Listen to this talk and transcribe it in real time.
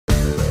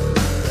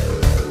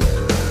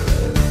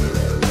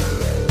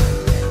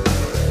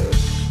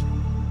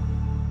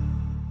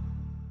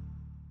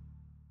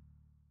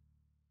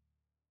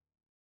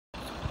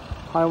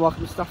Hi and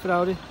welcome to Stafford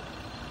Audi.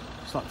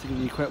 Just like to give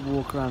you a quick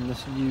walk around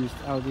this used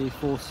Audi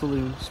A4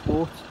 Saloon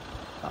Sport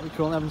that we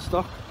currently have in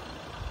stock.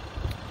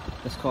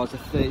 This car is a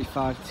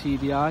 35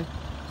 TDI,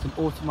 it's an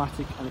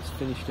automatic and it's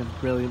finished in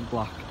brilliant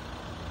black.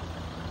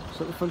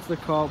 So at the front of the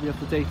car we have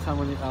the daytime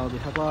running Audi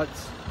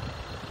headlights,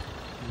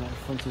 and at the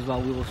front as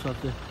well we also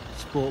have the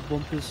sport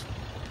bumpers.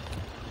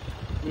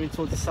 Moving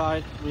towards the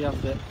side we have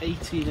the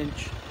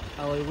 18-inch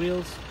alloy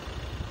wheels.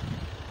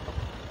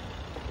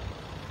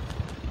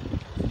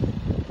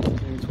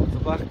 Towards the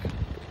back,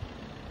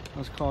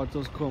 this car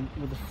does come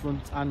with the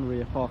front and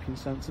rear parking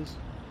sensors.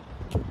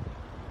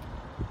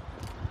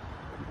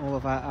 All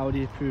of our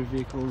Audi approved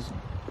vehicles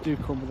do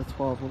come with a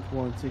 12-month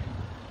warranty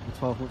and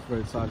 12-month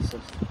roadside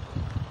assist.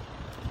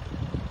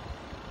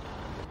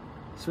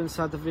 So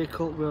inside the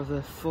vehicle we have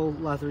the full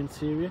leather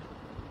interior.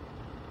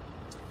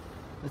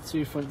 The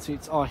two front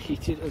seats are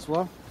heated as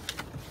well.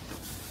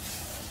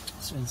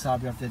 So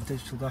inside we have the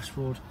digital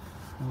dashboard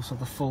and also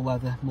the full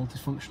leather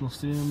multifunctional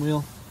steering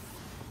wheel.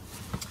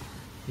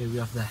 Here we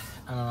have the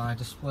MMI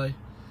display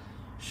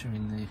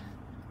showing the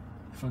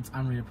front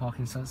and rear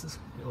parking sensors.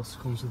 It also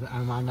comes with the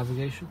MMI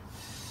navigation.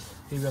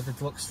 Here we have the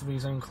deluxe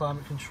 3-zone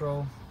climate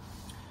control.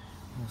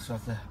 We also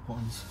have the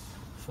buttons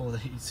for the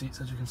heated seats,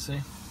 as you can see.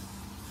 And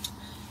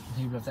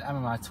here we have the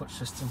MMI touch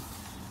system.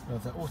 We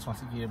have the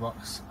automatic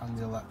gearbox and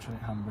the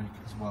electronic handbrake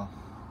as well.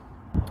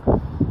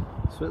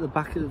 So at the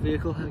back of the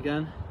vehicle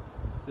again,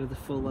 we have the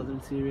full leather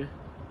interior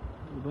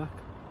at the back.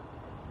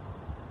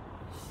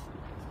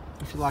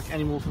 If you'd like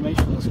any more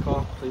information on this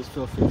car, please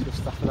feel free to give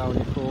Stafford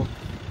Audi a call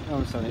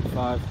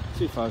 0785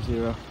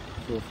 250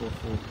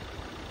 444.